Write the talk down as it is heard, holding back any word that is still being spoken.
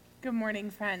Good morning,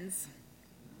 friends.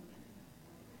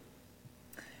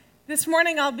 This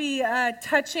morning I'll be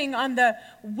touching on the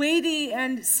weighty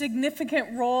and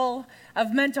significant role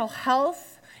of mental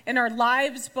health in our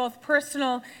lives, both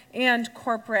personal and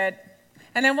corporate.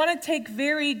 And I want to take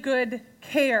very good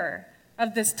care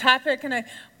of this topic, and I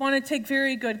want to take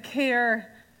very good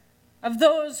care of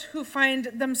those who find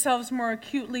themselves more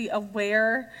acutely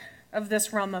aware of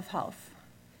this realm of health.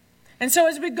 And so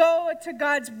as we go to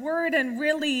God's word and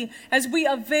really as we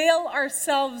avail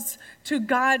ourselves to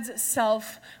God's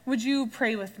self, would you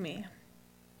pray with me?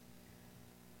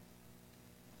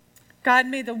 God,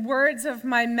 may the words of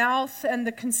my mouth and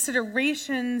the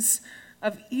considerations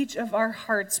of each of our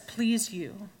hearts please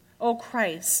you, O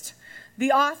Christ,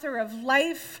 the author of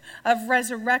life, of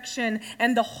resurrection,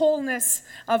 and the wholeness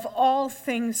of all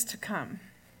things to come.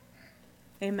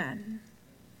 Amen.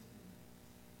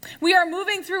 We are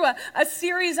moving through a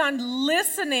series on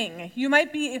listening. You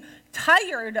might be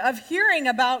tired of hearing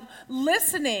about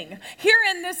listening. Here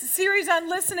in this series on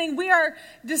listening, we are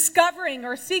discovering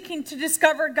or seeking to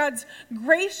discover God's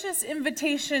gracious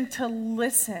invitation to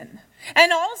listen,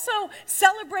 and also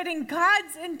celebrating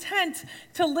God's intent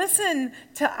to listen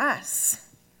to us.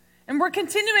 And we're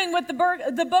continuing with the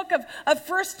book of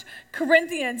 1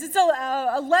 Corinthians. It's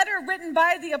a letter written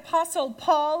by the Apostle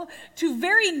Paul to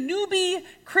very newbie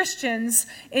Christians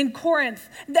in Corinth.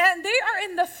 And they are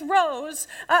in the throes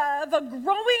of a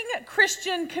growing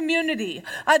Christian community.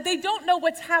 They don't know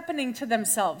what's happening to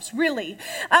themselves, really.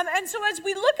 And so as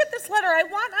we look at this letter, I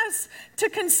want us to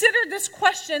consider this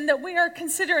question that we are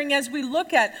considering as we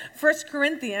look at 1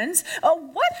 Corinthians.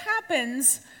 What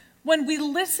happens when we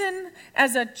listen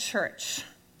as a church?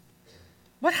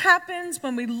 What happens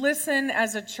when we listen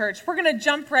as a church? We're going to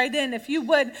jump right in. If you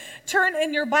would, turn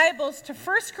in your Bibles to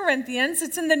 1 Corinthians.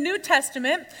 It's in the New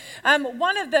Testament.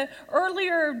 One of the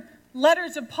earlier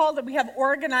letters of Paul that we have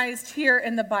organized here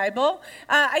in the Bible.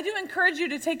 I do encourage you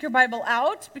to take your Bible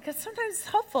out because sometimes it's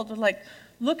helpful to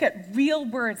look at real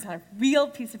words on a real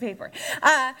piece of paper.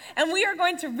 And we are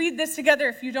going to read this together.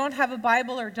 If you don't have a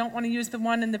Bible or don't want to use the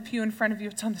one in the pew in front of you,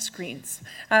 it's on the screens.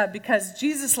 Because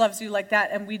Jesus loves you like that,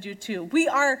 and we do too. We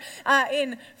are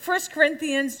in 1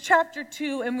 Corinthians chapter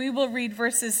 2, and we will read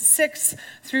verses 6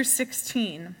 through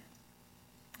 16.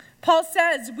 Paul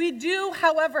says, "We do,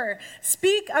 however,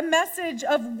 speak a message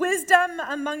of wisdom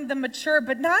among the mature,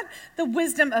 but not the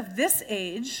wisdom of this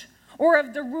age or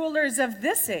of the rulers of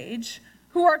this age,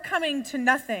 who are coming to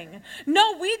nothing.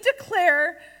 No, we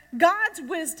declare God's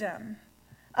wisdom,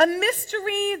 a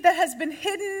mystery that has been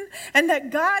hidden and that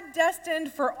God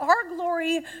destined for our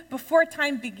glory before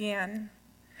time began.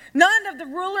 None of the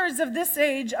rulers of this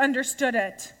age understood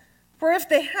it, for if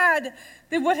they had,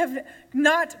 they would have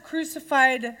not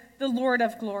crucified the Lord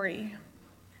of glory.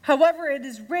 However, it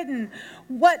is written,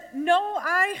 what no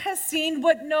eye has seen,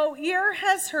 what no ear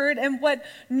has heard, and what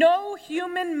no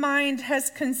human mind has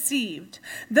conceived,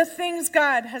 the things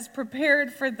God has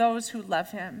prepared for those who love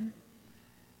him.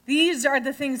 These are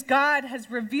the things God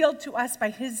has revealed to us by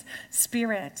his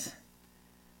Spirit.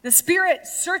 The Spirit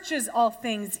searches all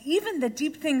things, even the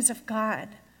deep things of God.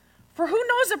 For who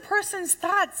knows a person's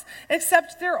thoughts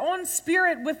except their own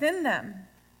spirit within them?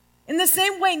 In the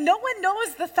same way, no one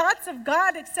knows the thoughts of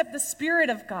God except the Spirit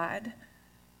of God.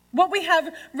 What we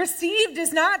have received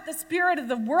is not the spirit of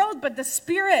the world, but the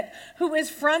Spirit who is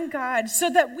from God, so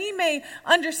that we may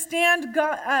understand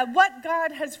what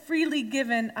God has freely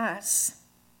given us.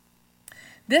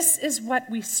 This is what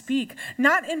we speak,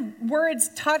 not in words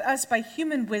taught us by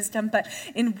human wisdom, but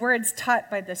in words taught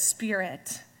by the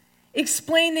Spirit,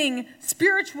 explaining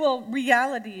spiritual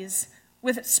realities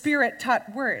with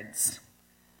Spirit-taught words.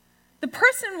 The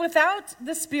person without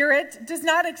the Spirit does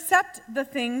not accept the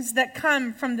things that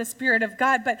come from the Spirit of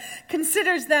God, but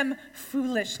considers them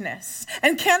foolishness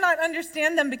and cannot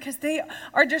understand them because they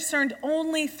are discerned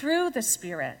only through the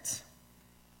Spirit.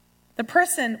 The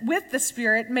person with the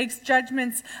Spirit makes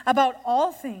judgments about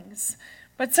all things,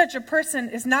 but such a person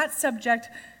is not subject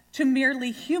to merely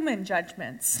human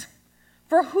judgments.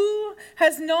 For who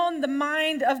has known the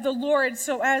mind of the Lord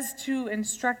so as to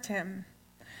instruct him?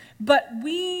 But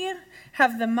we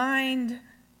have the mind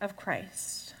of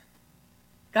Christ.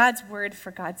 God's word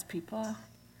for God's people.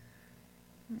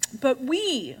 But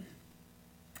we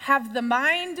have the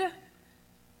mind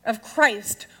of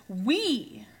Christ.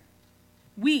 We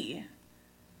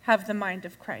have the mind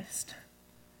of Christ.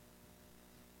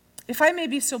 If I may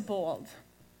be so bold,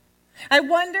 I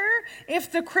wonder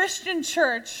if the Christian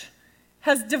church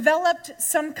has developed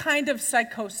some kind of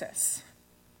psychosis.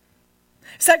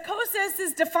 Psychosis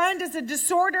is defined as a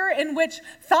disorder in which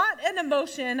thought and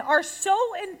emotion are so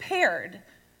impaired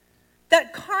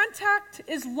that contact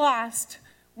is lost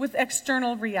with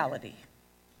external reality.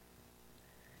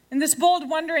 In this bold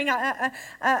wondering,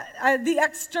 the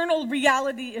external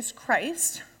reality is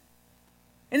Christ.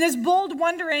 In this bold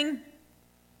wondering,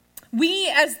 we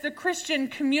as the Christian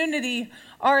community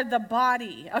are the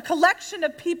body, a collection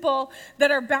of people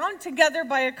that are bound together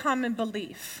by a common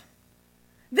belief.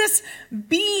 This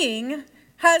being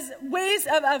has ways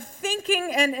of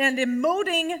thinking and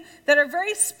emoting that are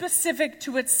very specific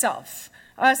to itself,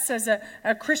 us as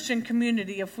a Christian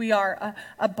community, if we are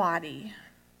a body.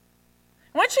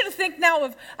 I want you to think now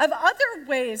of other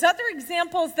ways, other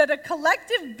examples that a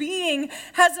collective being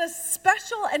has a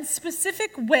special and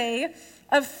specific way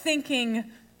of thinking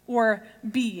or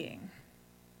being.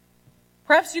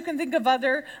 Perhaps you can think of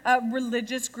other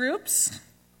religious groups.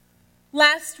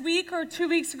 Last week or 2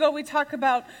 weeks ago, we talked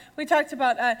about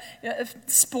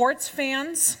sports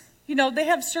fans. You know, they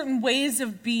have certain ways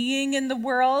of being in the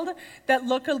world that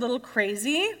look a little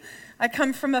crazy. I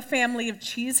come from a family of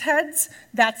cheeseheads.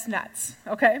 That's nuts,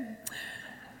 okay?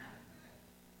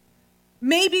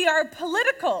 Maybe our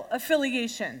political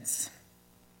affiliations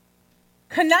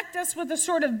connect us with a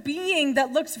sort of being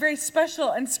that looks very special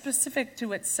and specific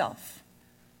to itself.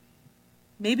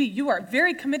 Maybe you are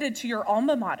very committed to your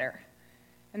alma mater,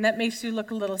 and that makes you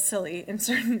look a little silly in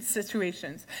certain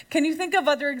situations. Can you think of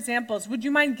other examples? Would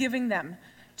you mind giving them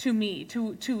to me,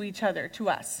 to each other, to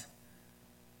us?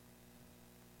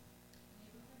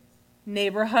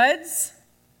 Neighborhoods.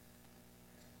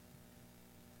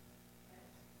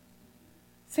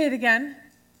 Say it again.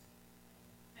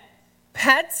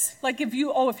 Pets. Like if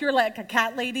you're like a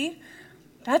cat lady,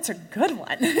 that's a good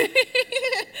one.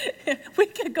 We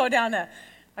could go down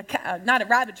not a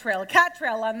rabbit trail, a cat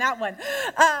trail on that one.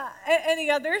 Any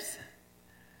others?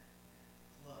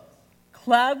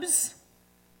 Clubs.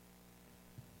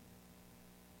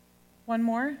 One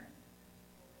more.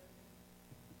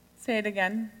 Say it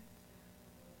again.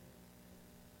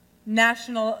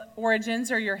 National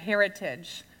origins or your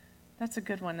heritage. That's a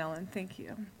good one, Ellen. Thank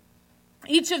you.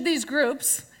 Each of these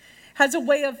groups has a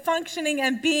way of functioning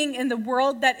and being in the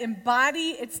world that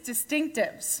embody its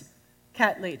distinctives.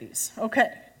 Cat ladies.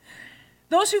 Okay.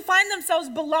 Those who find themselves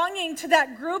belonging to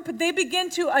that group, they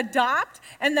begin to adopt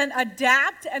and then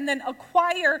adapt and then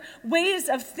acquire ways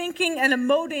of thinking and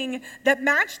emoting that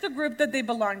match the group that they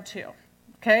belong to.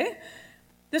 Okay?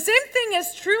 The same thing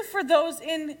is true for those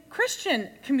in Christian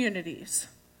communities.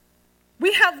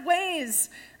 We have ways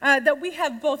that we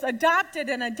have both adopted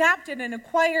and adapted and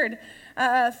acquired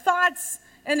thoughts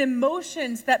and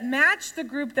emotions that match the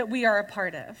group that we are a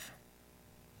part of.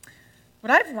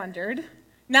 What I've wondered,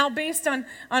 now based on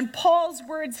Paul's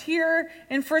words here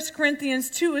in 1 Corinthians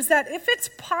 2, is that if it's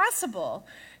possible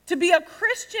to be a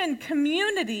Christian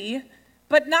community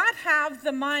but not have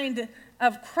the mind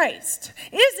of Christ,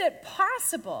 is it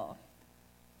possible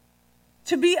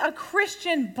to be a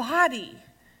Christian body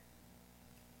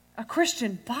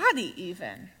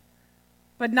even,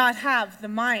 but not have the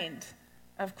mind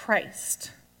of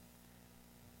Christ?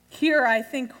 Here, I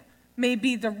think, may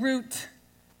be the root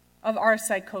of our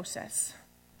psychosis.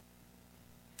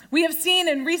 We have seen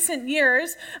in recent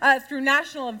years, through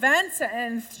national events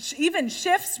and even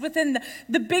shifts within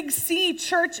the Big C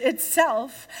church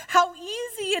itself, how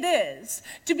easy it is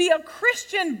to be a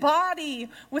Christian body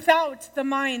without the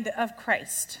mind of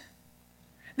Christ.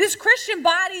 This Christian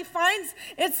body finds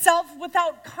itself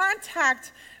without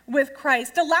contact with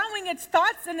Christ, allowing its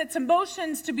thoughts and its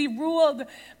emotions to be ruled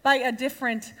by a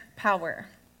different power.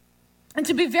 And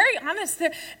to be very honest,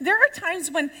 there are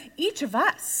times when each of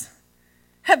us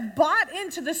have bought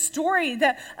into the story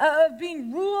of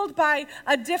being ruled by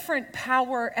a different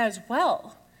power as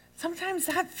well. Sometimes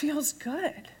that feels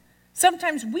good.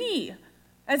 Sometimes we,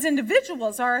 as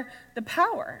individuals, are the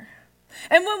power.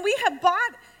 And when we have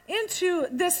bought into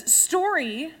this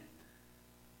story,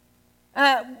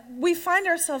 we find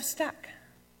ourselves stuck.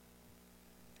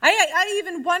 I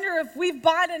even wonder if we've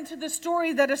bought into the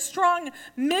story that a strong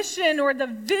mission or the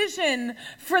vision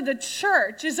for the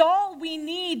church is all we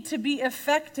need to be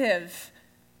effective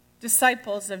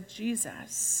disciples of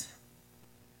Jesus.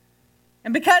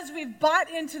 And because we've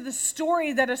bought into the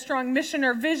story that a strong mission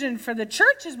or vision for the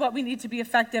church is what we need to be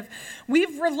effective,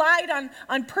 we've relied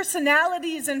on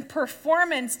personalities and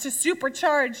performance to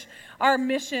supercharge our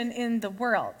mission in the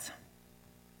world.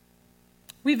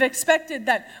 We've expected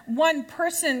that one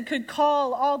person could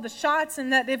call all the shots,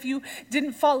 and that if you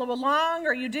didn't follow along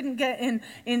or you didn't get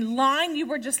in line, you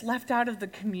were just left out of the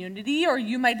community, or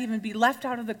you might even be left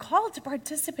out of the call to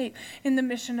participate in the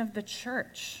mission of the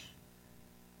church.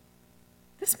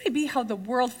 This may be how the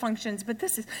world functions, but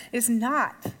this is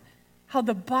not how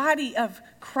the body of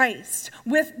Christ,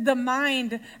 with the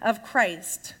mind of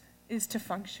Christ, is to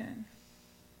function.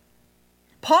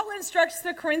 Paul instructs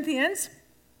the Corinthians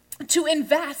to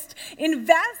invest in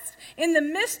the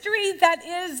mystery that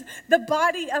is the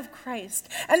body of Christ.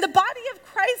 And the body of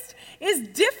Christ is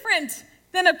different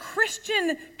than a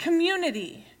Christian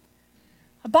community.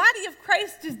 A body of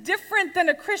Christ is different than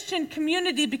a Christian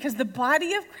community because the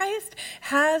body of Christ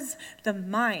has the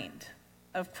mind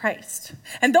of Christ.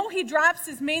 And though he drops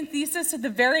his main thesis at the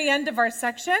very end of our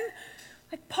section,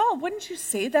 like, Paul, wouldn't you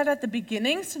say that at the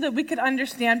beginning so that we could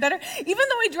understand better? Even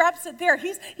though he drops it there,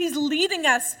 he's leading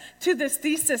us to this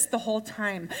thesis the whole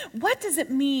time. What does it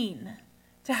mean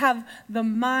to have the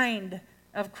mind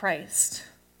of Christ?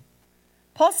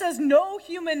 Paul says no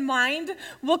human mind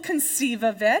will conceive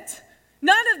of it.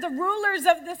 None of the rulers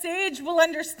of this age will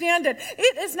understand it.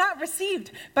 It is not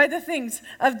received by the things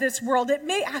of this world. It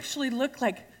may actually look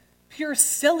like pure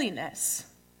silliness.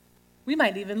 We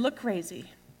might even look crazy.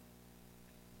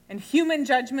 And human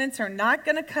judgments are not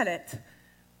going to cut it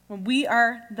when we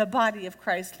are the body of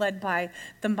Christ led by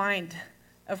the mind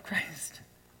of Christ.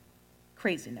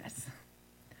 Craziness.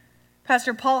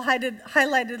 Pastor Paul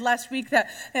highlighted last week that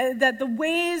the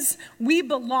ways we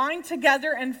belong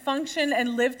together and function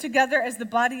and live together as the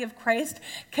body of Christ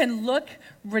can look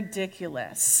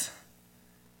ridiculous.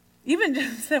 Even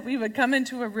just that we would come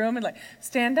into a room and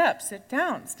stand up, sit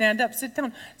down, stand up, sit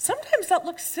down. Sometimes that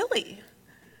looks silly.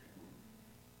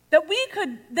 That we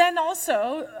could then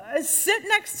also sit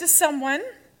next to someone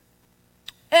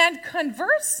and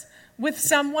converse with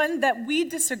someone that we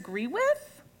disagree with.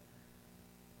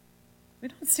 We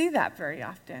don't see that very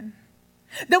often.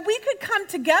 That we could come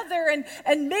together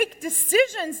and make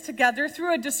decisions together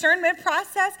through a discernment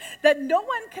process that no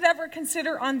one could ever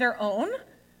consider on their own.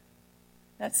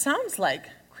 That sounds like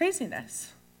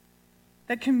craziness.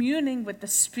 That communing with the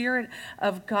Spirit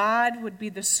of God would be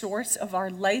the source of our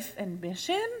life and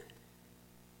mission?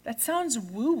 That sounds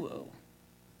woo-woo.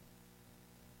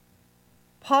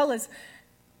 Paul is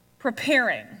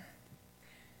preparing.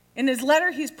 In his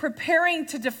letter, he's preparing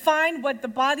to define what the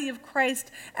body of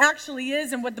Christ actually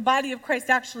is and what the body of Christ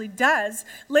actually does.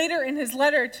 Later in his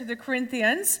letter to the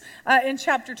Corinthians, in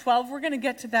chapter 12, we're going to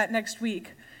get to that next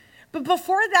week. But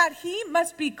before that, he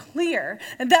must be clear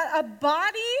that a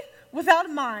body without a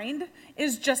mind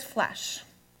is just flesh.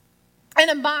 And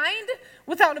a mind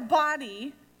without a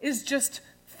body is just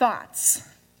thoughts.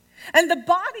 And the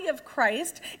body of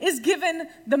Christ is given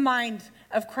the mind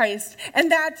of Christ.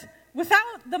 And that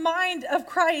without the mind of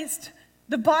Christ,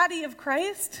 the body of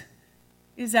Christ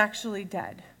is actually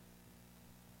dead.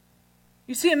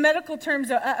 You see, in medical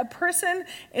terms, a person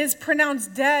is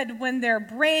pronounced dead when their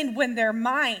brain, when their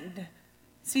mind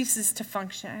ceases to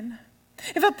function.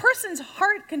 If a person's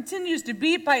heart continues to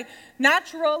beat by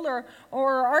natural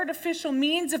or artificial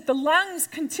means, if the lungs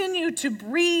continue to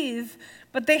breathe,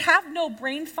 but they have no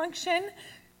brain function,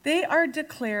 they are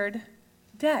declared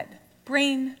dead,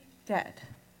 brain dead.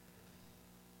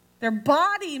 Their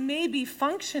body may be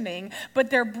functioning, but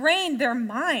their brain, their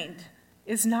mind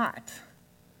is not.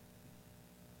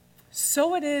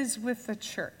 So it is with the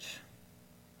church.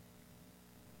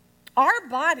 Our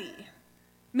body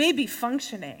may be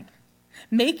functioning,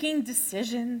 making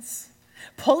decisions,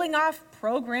 pulling off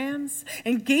programs,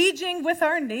 engaging with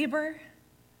our neighbor.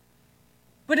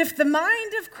 But if the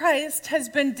mind of Christ has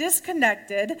been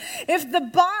disconnected, if the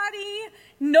body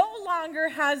no longer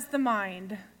has the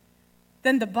mind,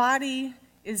 then the body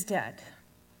is dead.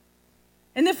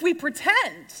 And if we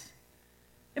pretend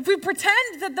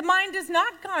that the mind is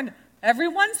not gone,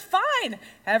 everyone's fine,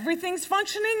 everything's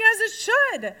functioning as it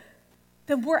should,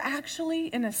 then we're actually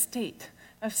in a state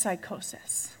of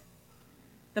psychosis.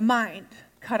 The mind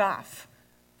cut off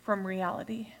from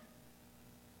reality.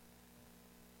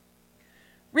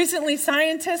 Recently,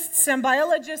 scientists and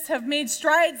biologists have made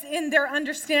strides in their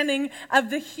understanding of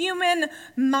the human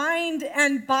mind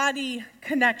and body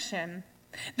connection.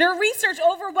 Their research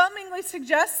overwhelmingly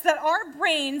suggests that our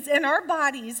brains and our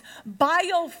bodies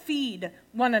biofeed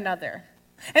one another.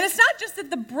 And it's not just that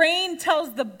the brain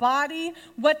tells the body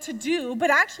what to do, but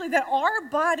actually that our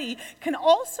body can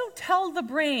also tell the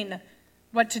brain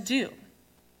what to do.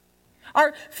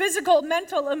 Our physical,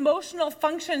 mental, emotional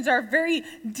functions are very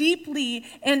deeply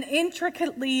and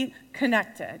intricately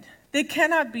connected. They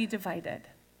cannot be divided.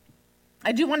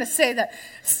 I do want to say that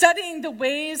studying the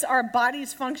ways our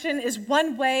bodies function is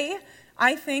one way,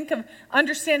 I think, of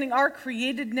understanding our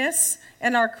createdness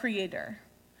and our Creator.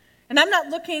 And I'm not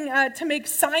looking to make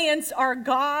science our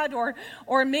God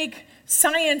or make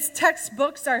science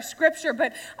textbooks our scripture,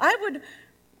 but I would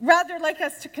rather like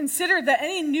us to consider that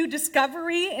any new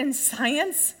discovery in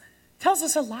science tells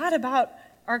us a lot about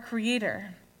our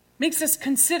Creator. Makes us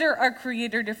consider our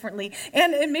Creator differently.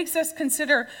 And it makes us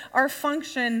consider our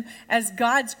function as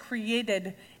God's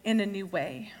created in a new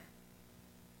way.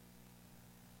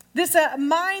 This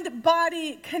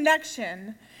mind-body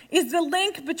connection is the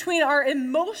link between our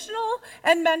emotional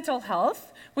and mental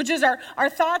health, which is our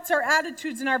thoughts, our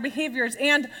attitudes, and our behaviors,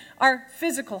 and our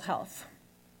physical health.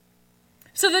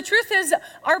 So the truth is,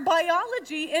 our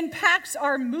biology impacts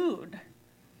our mood.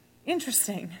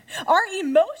 Interesting. Our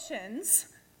emotions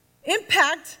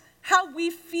impact how we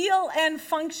feel and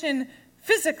function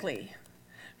physically.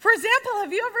 For example,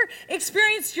 have you ever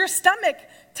experienced your stomach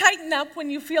tighten up when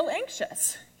you feel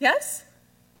anxious? Yes?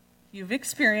 You've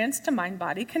experienced a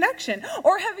mind-body connection.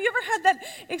 Or have you ever had that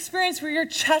experience where your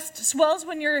chest swells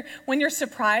when you're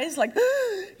surprised? Like,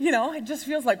 it just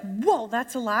feels like, whoa,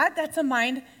 that's a lot. That's a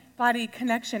mind-body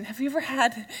connection. Have you ever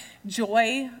had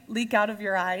joy leak out of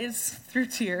your eyes through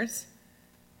tears?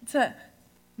 It's a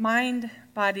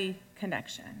mind-body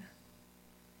connection.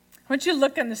 I want you to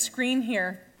look on the screen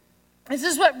here. This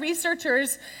is what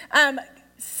researchers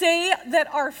say that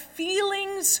our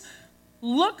feelings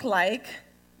look like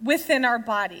within our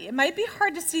body. It might be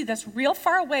hard to see this real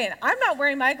far away, and I'm not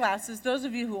wearing my glasses. Those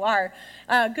of you who are,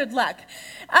 good luck.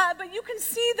 But you can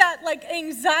see that like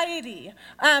anxiety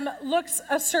looks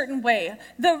a certain way.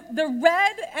 The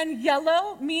red and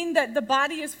yellow mean that the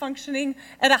body is functioning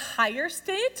at a higher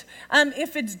state.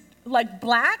 If it's like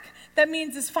black, that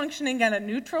means it's functioning at a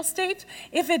neutral state.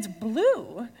 If it's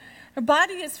blue, your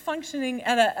body is functioning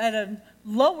at a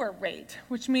lower rate,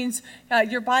 which means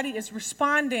your body is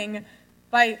responding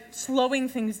by slowing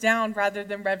things down rather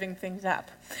than revving things up.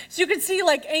 So you can see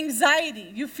like anxiety,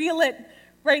 you feel it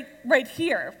right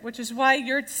here, which is why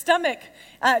your stomach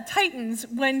tightens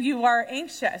when you are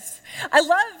anxious. I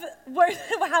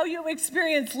love how you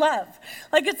experience love.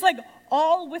 Like it's like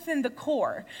all within the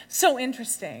core. So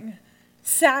interesting.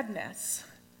 Sadness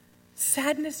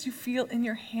you feel in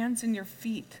your hands and your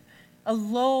feet. A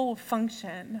low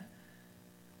function.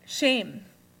 Shame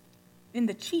in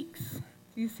the cheeks.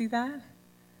 Do you see that?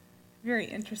 Very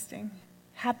interesting.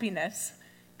 Happiness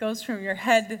goes from your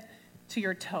head to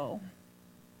your toe.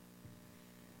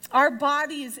 Our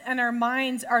bodies and our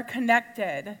minds are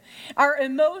connected. Our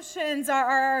emotions,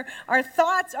 our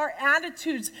thoughts, our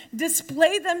attitudes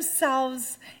display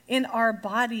themselves in our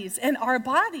bodies. And our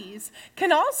bodies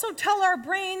can also tell our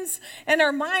brains and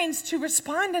our minds to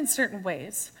respond in certain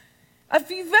ways. If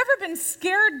you've ever been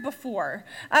scared before,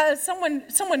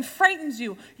 someone frightens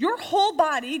you, your whole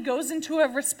body goes into a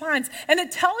response, and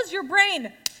it tells your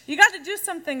brain, you got to do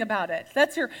something about it.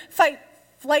 That's your fight,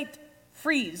 flight,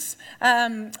 freeze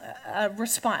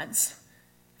response.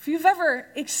 If you've ever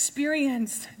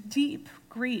experienced deep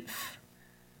grief,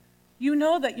 you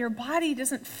know that your body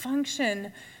doesn't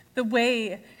function the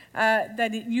way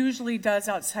that it usually does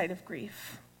outside of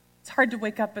grief. It's hard to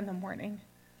wake up in the morning.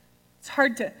 It's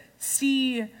hard to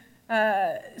see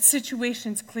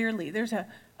situations clearly. There's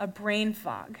a brain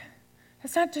fog.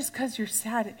 It's not just because you're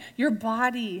sad. Your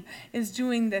body is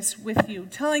doing this with you,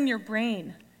 telling your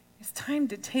brain, it's time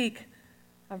to take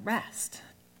a rest.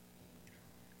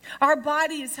 Our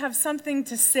bodies have something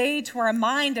to say to our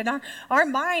mind, and our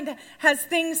mind has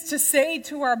things to say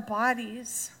to our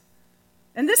bodies.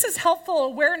 And this is helpful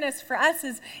awareness for us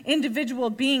as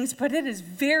individual beings, but it is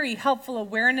very helpful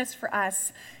awareness for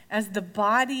us as the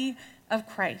body of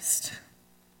Christ.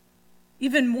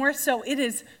 Even more so, it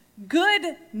is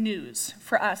good news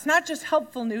for us, not just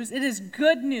helpful news, it is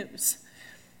good news.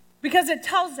 Because it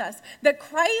tells us that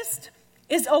Christ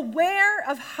is aware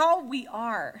of how we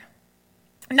are.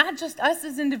 Not just us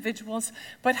as individuals,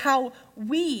 but how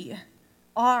we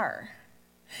are.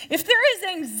 If there is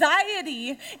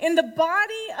anxiety in the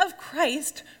body of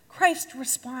Christ, Christ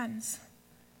responds.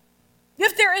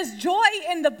 If there is joy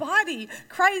in the body,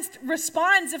 Christ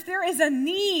responds. If there is a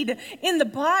need in the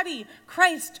body,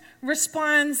 Christ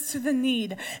responds to the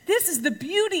need. This is the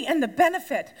beauty and the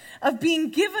benefit of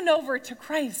being given over to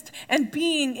Christ and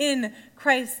being in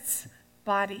Christ's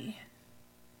body.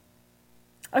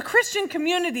 A Christian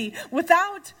community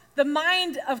without the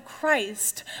mind of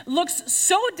Christ looks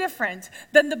so different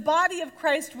than the body of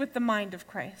Christ with the mind of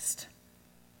Christ.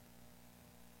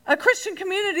 A Christian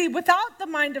community without the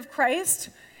mind of Christ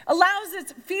allows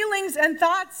its feelings and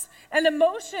thoughts and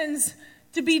emotions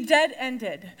to be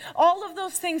dead-ended. All of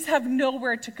those things have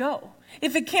nowhere to go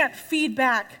if it can't feed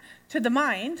back to the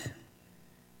mind.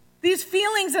 These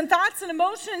feelings and thoughts and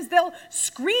emotions, they'll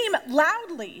scream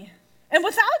loudly. And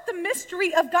without the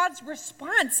mystery of God's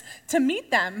response to meet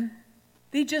them,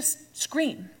 they just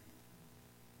scream.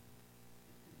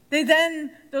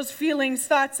 Those feelings,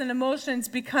 thoughts, and emotions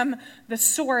become the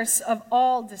source of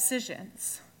all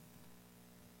decisions.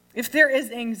 If there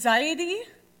is anxiety,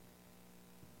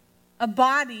 a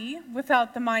body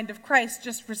without the mind of Christ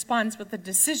just responds with a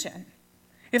decision.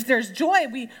 If there's joy,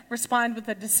 we respond with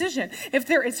a decision. If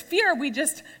there is fear, we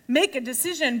just make a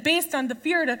decision based on the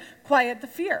fear to quiet the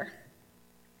fear.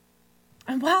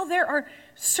 And while there are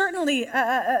certainly,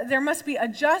 there must be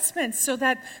adjustments so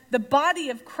that the body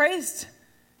of Christ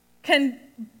can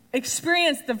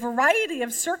experience the variety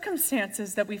of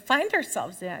circumstances that we find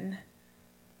ourselves in,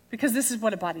 because this is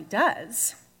what a body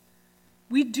does.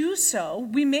 We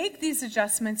make these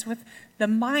adjustments with the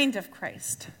mind of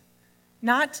Christ,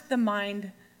 not the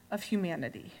mind of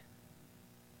humanity.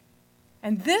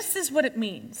 And this is what it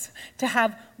means to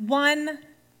have one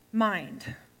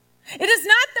mind. It is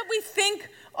not that we think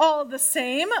all the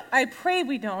same. I pray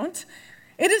we don't.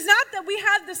 It is not that we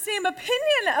have the same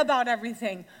opinion about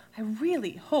everything. I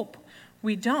really hope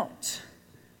we don't.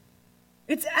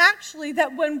 It's actually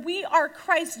that when we are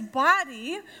Christ's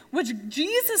body, which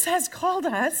Jesus has called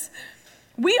us,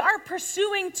 we are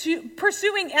pursuing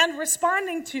and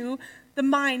responding to the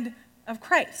mind of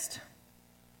Christ.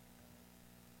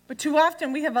 But too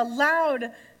often we have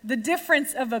allowed the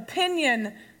difference of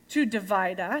opinion to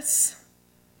divide us.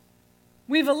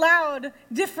 We've allowed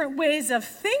different ways of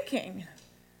thinking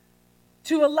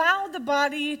to allow the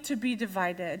body to be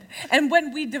divided. And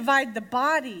when we divide the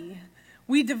body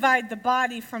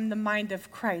from the mind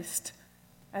of Christ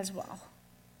as well.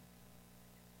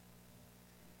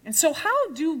 And so how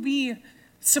do we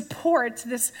support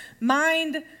this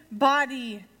mind,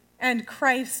 body, and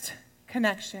Christ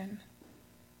connection?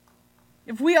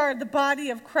 If we are the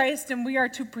body of Christ and we are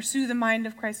to pursue the mind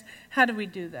of Christ, how do we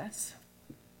do this?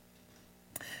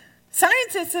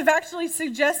 Scientists have actually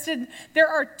suggested there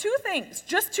are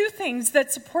just two things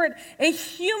that support a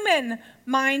human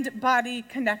mind-body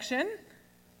connection.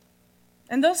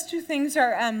 And those two things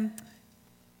are,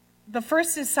 the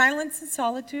first is silence and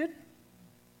solitude,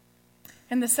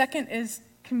 and the second is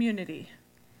community.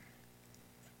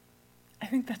 I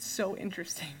think that's so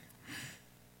interesting.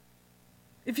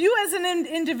 If you as an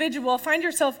individual find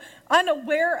yourself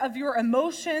unaware of your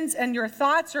emotions and your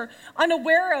thoughts, or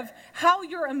unaware of how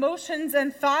your emotions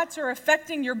and thoughts are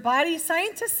affecting your body,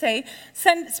 scientists say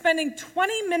spending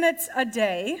 20 minutes a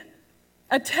day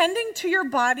attending to your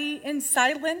body in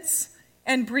silence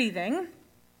and breathing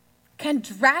can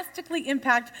drastically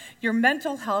impact your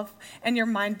mental health and your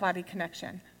mind-body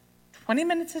connection. 20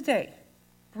 minutes a day,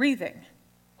 breathing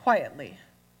quietly.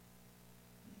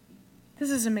 This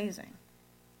is amazing.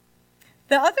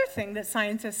 The other thing that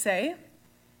scientists say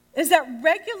is that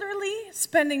regularly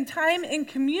spending time in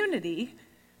community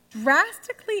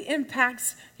drastically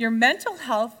impacts your mental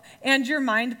health and your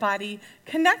mind-body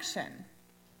connection.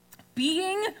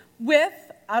 Being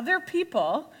with other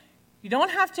people, you don't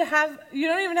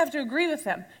even have to agree with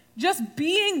them. Just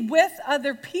being with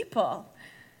other people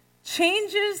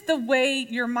changes the way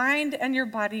your mind and your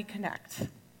body connect.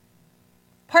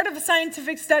 Part of a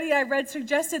scientific study I read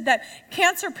suggested that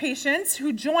cancer patients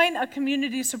who join a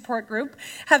community support group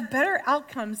have better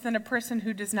outcomes than a person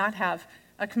who does not have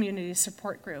a community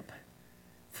support group.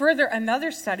 Further,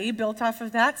 another study built off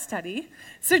of that study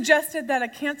suggested that a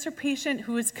cancer patient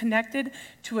who is connected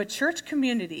to a church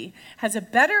community has a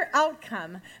better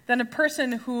outcome than a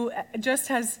person who just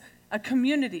has a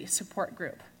community support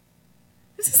group.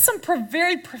 This is some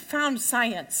very profound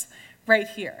science right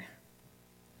here.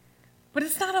 But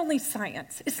it's not only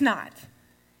science. It's not.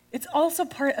 It's also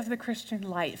part of the Christian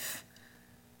life.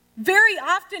 Very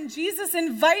often, Jesus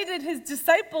invited his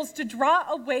disciples to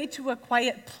draw away to a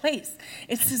quiet place.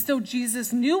 It's as though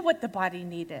Jesus knew what the body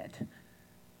needed. And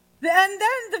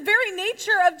then the very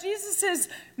nature of Jesus'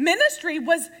 ministry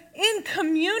was in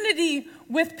community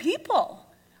with people.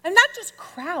 And not just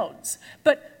crowds,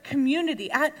 but community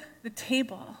at the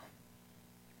table.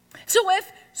 So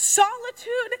if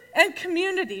solitude and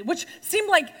community, which seem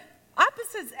like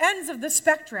opposite ends of the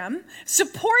spectrum,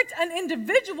 support an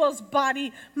individual's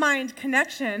body-mind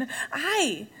connection,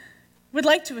 I would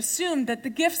like to assume that the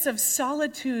gifts of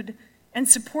solitude and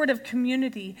supportive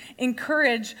community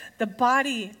encourage the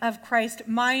body of Christ,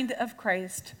 mind of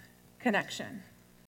Christ connection.